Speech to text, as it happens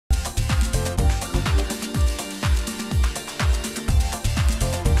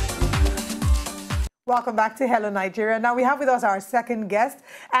Welcome back to Hello Nigeria. Now we have with us our second guest,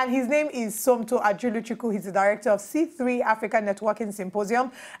 and his name is Somto Ajuluchukwu. He's the director of C3 Africa Networking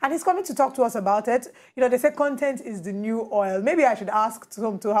Symposium, and he's coming to talk to us about it. You know, they say content is the new oil. Maybe I should ask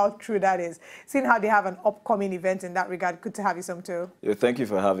Somto how true that is, seeing how they have an upcoming event in that regard. Good to have you, Somto. Yeah, thank you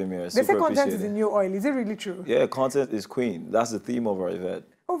for having me. They say content is the new oil. Is it really true? Yeah, content is queen. That's the theme of our event.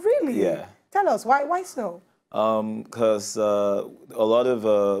 Oh, really? Yeah. Tell us, why so? Because a lot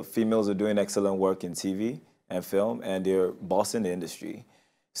of females are doing excellent work in TV and film, and they're bossing the industry.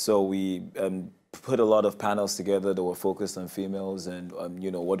 So we put a lot of panels together that were focused on females and,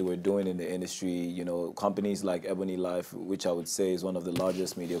 you know, what they were doing in the industry. You know, companies like Ebony Life, which I would say is one of the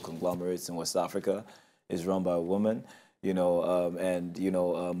largest media conglomerates in West Africa, is run by a woman. You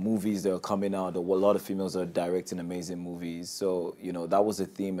know, movies that are coming out, a lot of females are directing amazing movies. So, you know, that was the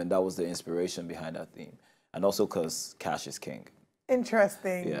theme, and that was the inspiration behind that theme. And also because cash is king.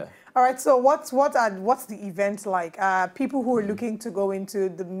 Interesting. Yeah. All right. So what's the event like? People who are looking to go into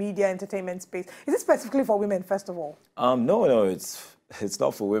the media entertainment space. Is it specifically for women, first of all? No, it's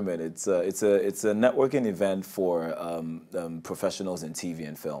not for women. It's a networking event for professionals in TV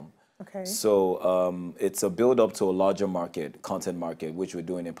and film. Okay. So it's a build up to a larger market, content market, which we're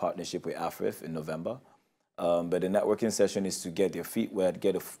doing in partnership with AFRIF in November. But the networking session is to get your feet wet,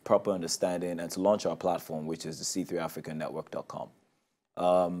 get a proper understanding, and to launch our platform, which is the c3africanetwork.com.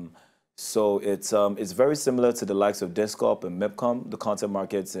 So it's very similar to the likes of Discop and MIPCOM, the content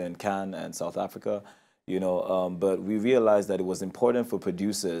markets in Cannes and South Africa. You know, but we realized that it was important for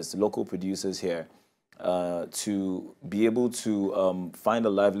producers, local producers here, to be able to find a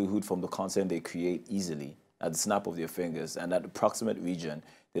livelihood from the content they create easily at the snap of their fingers, and at the proximate region.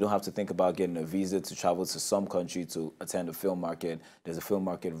 They don't have to think about getting a visa to travel to some country to attend a film market. There's a film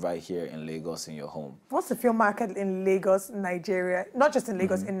market right here in Lagos in your home. What's the film market in Lagos, Nigeria? Not just in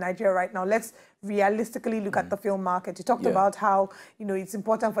Lagos, in Nigeria right now. Let's realistically look at the film market. You talked about how, you know, it's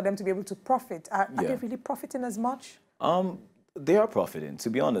important for them to be able to profit. Are they really profiting as much? They are profiting, to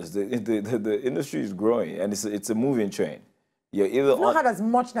be honest. The industry is growing, and it's a moving train. You've not had as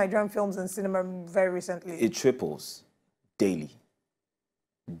much Nigerian films in cinema very recently. It triples daily.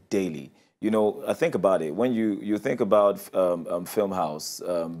 You know, I think about it. When you think about Film House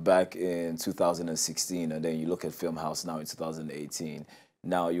back in 2016, and then you look at Film House now in 2018,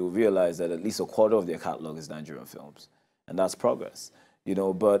 now you'll realize that at least a quarter of their catalog is Nigerian films, and that's progress. You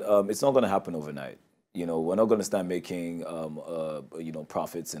know, but it's not going to happen overnight. You know, we're not going to start making, you know,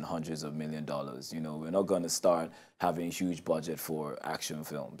 profits in hundreds of $millions of dollars. You know, we're not going to start having a huge budget for action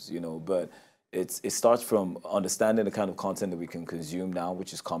films, you know, but it starts from understanding the kind of content that we can consume now,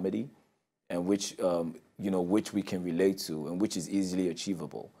 which is comedy, and which, you know, which we can relate to and which is easily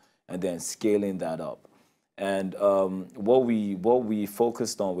achievable, and then scaling that up. And what we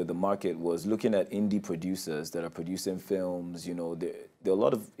focused on with the market was looking at indie producers that are producing films. You know, there are a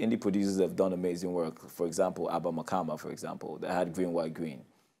lot of indie producers that have done amazing work. For example, Abba Makama, for example, that had Green, White, Green.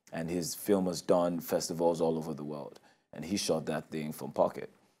 And his film has done festivals all over the world. And he shot that thing from pocket.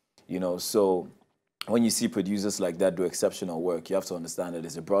 You know, so when you see producers like that do exceptional work, you have to understand that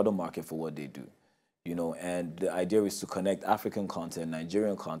there's a broader market for what they do. You know, and the idea is to connect African content,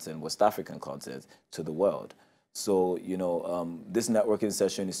 Nigerian content, West African content to the world. So, you know, this networking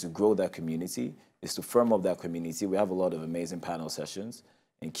session is to grow that community, is to firm up that community. We have a lot of amazing panel sessions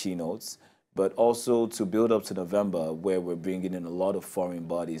and keynotes, but also to build up to November, where we're bringing in a lot of foreign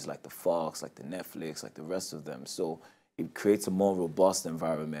bodies like the Fox, like the Netflix, like the rest of them. So it creates a more robust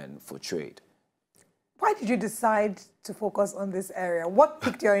environment for trade. Why did you decide to focus on this area? What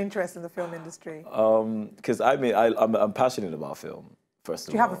piqued your interest in the film industry? Because I'm passionate about film, first of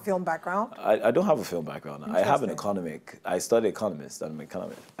all. Do you have a film background? I don't have a film background. I have an economic. I studied economist. I'm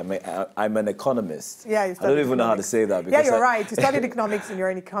an economist. Yeah, you studied I don't even know how to say that. Because you're right. You studied economics and you're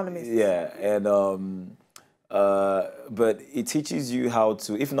an economist. Yeah, and but it teaches you how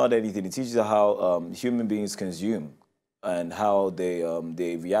to, if not anything, it teaches you how human beings consume, and how they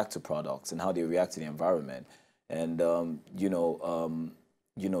react to products, and how they react to the environment, and you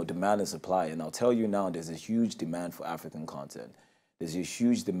know, demand and supply. And I'll tell you now, there's a huge demand for African content. There's a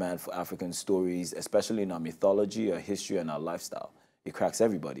huge demand for African stories, especially in our mythology, our history, and our lifestyle. It cracks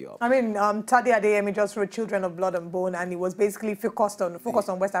everybody up. I mean, Tade Adeyemi just wrote Children of Blood and Bone, and it was basically focused on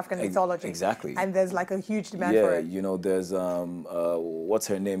West African mythology. Exactly. And there's like a huge demand for it. Yeah, you know, there's what's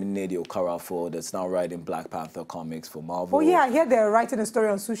her name, Nnedi Okorafor, that's now writing Black Panther comics for Marvel. Oh yeah, I hear they're writing a story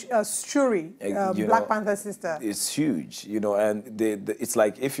on Shuri, Black Panther's sister. It's huge, you know, and it's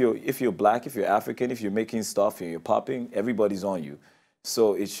like if you're black, if you're African, if you're making stuff, you're popping, everybody's on you.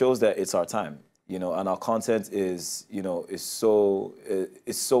 So it shows that it's our time. you know, and our content is, you know, is so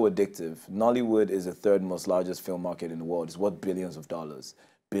addictive. Nollywood is the third most largest film market in the world. It's worth billions of dollars,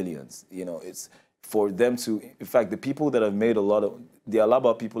 billions. You know, it's for them to, in fact, the people that have made the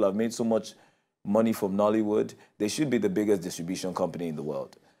Alaba people have made so much money from Nollywood, they should be the biggest distribution company in the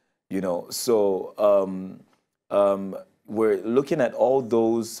world. You know, so we're looking at all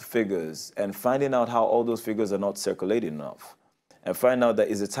those figures and finding out how all those figures are not circulating enough. And find out that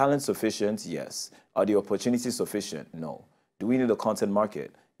is the talent sufficient? Yes. Are the opportunities sufficient? No. Do we need a content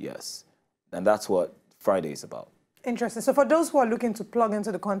market? Yes. And that's what Friday is about. Interesting. So for those who are looking to plug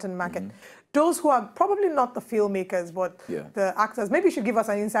into the content market, those who are probably not the filmmakers, but the actors, maybe you should give us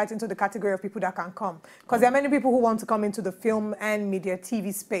an insight into the category of people that can come. Because there are many people who want to come into the film and media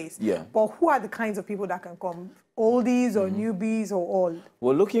TV space. Yeah. But who are the kinds of people that can come? Oldies or newbies or all?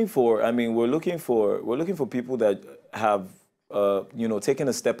 We're looking for, we're looking for people that have, you know, taken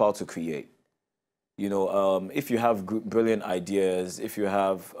a step out to create. You know, if you have brilliant ideas, if you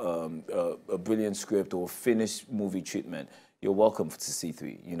have a brilliant script or finished movie treatment, you're welcome to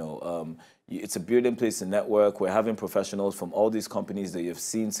C3. You know, it's a brilliant place to network. We're having professionals from all these companies that you've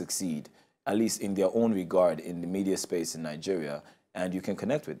seen succeed, at least in their own regard, in the media space in Nigeria, and you can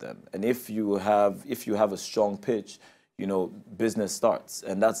connect with them. And if you have a strong pitch, you know, business starts.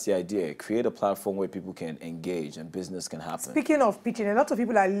 And that's the idea. Create a platform where people can engage and business can happen. Speaking of pitching, a lot of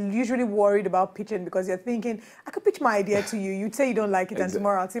people are usually worried about pitching because you're thinking, I could pitch my idea to you. You'd say you don't like it, and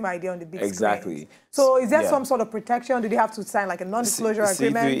tomorrow I'll see my idea on the big screen. So is there some sort of protection? Do they have to sign like a non-disclosure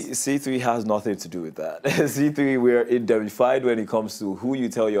agreement? C3 has nothing to do with that. C3, we're indemnified when it comes to who you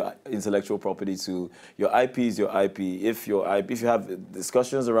tell your intellectual property to. Your IP is your IP. If you have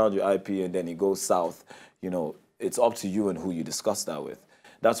discussions around your IP and then it goes south, you know, it's up to you and who you discuss that with.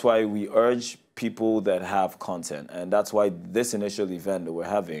 That's why we urge people that have content, and that's why this initial event that we're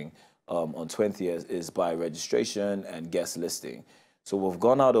having on 20th is by registration and guest listing. So we've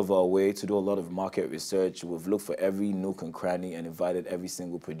gone out of our way to do a lot of market research. We've looked for every nook and cranny and invited every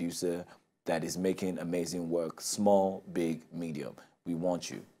single producer that is making amazing work, small, big, medium. We want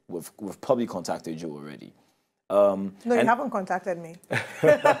you. We've probably contacted you already. No, you haven't contacted me.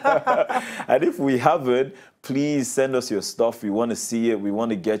 And if we haven't, please send us your stuff. We want to see it. We want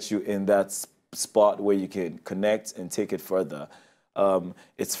to get you in that spot where you can connect and take it further.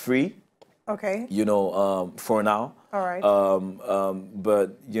 It's free. Okay. You know, for now. All right.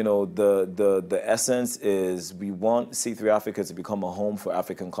 But you know, the essence is we want C3 Africa to become a home for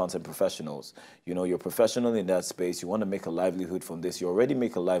African content professionals. You know, you're a professional in that space. You want to make a livelihood from this. You already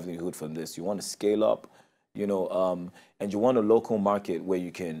make a livelihood from this. You want to scale up. You know, and you want a local market where you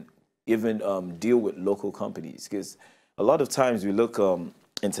can even deal with local companies. Because a lot of times we look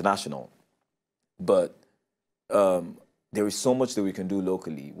international, but there is so much that we can do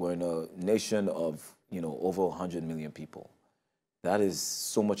locally. We're in a nation of, you know, over 100 million people. That is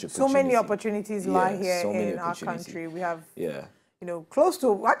so much opportunity. So many opportunities lie here in our country. We have, you know, close to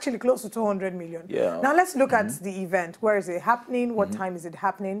 200 million. Yeah. Now let's look at the event. Where is it happening? What time is it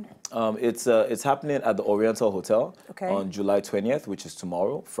happening? It's happening at the Oriental Hotel on July 20th, which is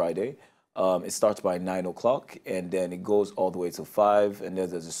tomorrow, Friday. It starts by 9 o'clock, and then it goes all the way to 5, and then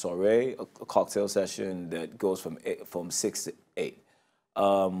there's a soiree, a cocktail session that goes from 6 to 8.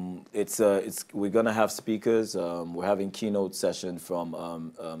 We're gonna have speakers. We're having keynote session from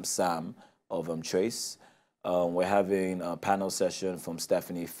Sam of Trace. We're having a panel session from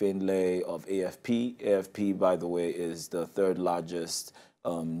Stephanie Findlay of AFP. AFP, by the way, is the third largest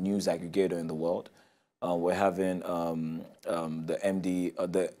news aggregator in the world. We're having the MD,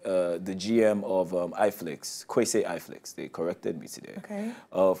 the GM of iFlix, Kwesi iFlix. They corrected me today. Okay.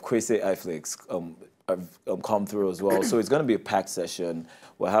 Of Kwesi iFlix come through as well. So it's going to be a packed session.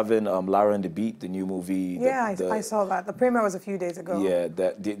 We're having Lara and the Beat, the new movie. Yeah, I saw that. The premiere was a few days ago. Yeah,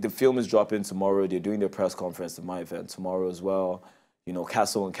 the film is dropping tomorrow. They're doing their press conference at my event tomorrow as well. You know,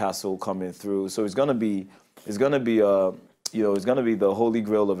 Castle and Castle coming through. So it's gonna be you know, it's gonna be the holy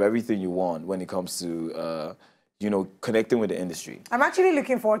grail of everything you want when it comes to you know, connecting with the industry. I'm actually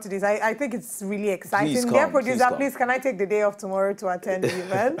looking forward to this. I think it's really exciting. Please come, Dear producer, please can I take the day off tomorrow to attend the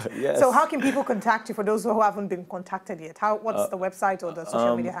event? Yes. So how can people contact you for those who haven't been contacted yet? What's the website or the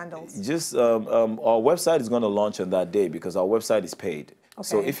social media handles? Just our website is going to launch on that day because our website is paid. Okay.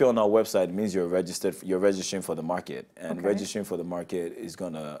 So if you're on our website, it means you're registering for the market, and registering for the market is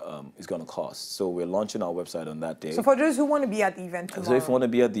gonna cost. So we're launching our website on that day. So for those who want to be at the event tomorrow. So if you want to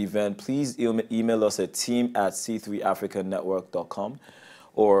be at the event, please email us at team@c3africanetwork.com,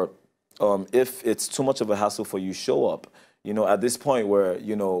 or if it's too much of a hassle for you, show up. you know, at this point where,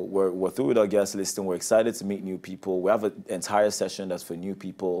 you know, we're through with our guest listing, we're excited to meet new people. We have an entire session that's for new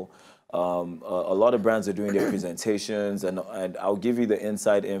people. A lot of brands are doing their presentations, and I'll give you the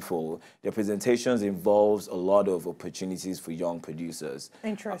inside info. Their presentations involves a lot of opportunities for young producers.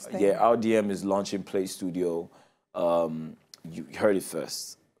 Interesting. Yeah, our DM is launching Play Studio. You heard it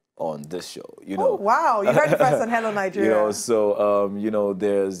first on this show, you know. Oh wow, you heard it first on Hello Nigeria. You know, so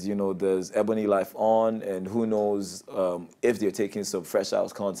there's Ebony Life On, and who knows if they're taking some fresh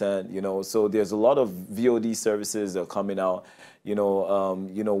house content, you know. So there's a lot of VOD services that are coming out. You know,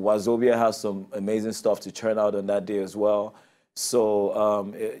 Wazobia has some amazing stuff to churn out on that day as well.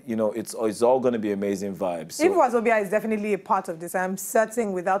 So, you know, it's all going to be amazing vibes. So, if Wazobia is definitely a part of this, I'm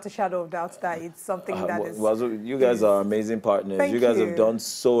certain without a shadow of doubt that it's something that is... You guys are amazing partners. You guys have done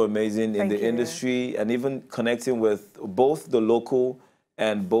so amazing in the industry, and even connecting with both the local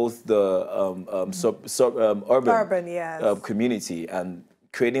and both the urban yes. Community, and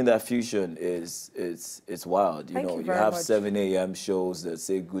creating that fusion is wild. You know, you have 7 a.m. shows that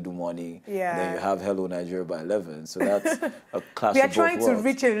say good morning, and then you have Hello Nigeria by 11. So that's a clash. We are trying to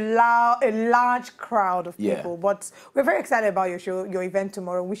reach a large crowd of people, but we're very excited about your show, your event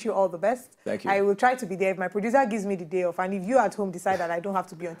tomorrow. Wish you all the best. Thank you. I will try to be there. If my producer gives me the day off, and if you at home decide that I don't have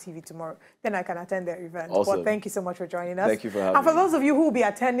to be on TV tomorrow, then I can attend their event. Awesome. But thank you so much for joining us. Thank you for having me. And for those of you who will be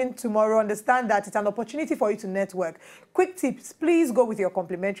attending tomorrow, understand that it's an opportunity for you to network. Quick tips, please go with your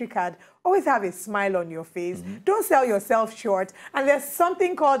complimentary card. Always have a smile on your face. Don't sell yourself short. And there's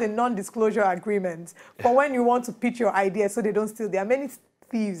something called a non-disclosure agreement for when you want to pitch your idea so they don't steal. There are many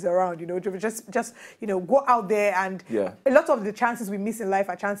thieves around, you know, just you know, go out there, and a lot of the chances we miss in life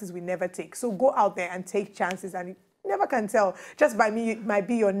are chances we never take. So go out there and take chances, and you never can tell. Just by me, it might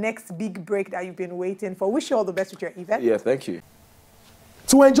be your next big break that you've been waiting for. Wish you all the best with your event. Yeah, thank you.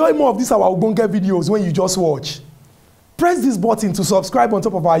 To enjoy more of these our Ogbonge videos when you just watch, press this button to subscribe on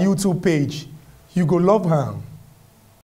top of our YouTube page. You go love am.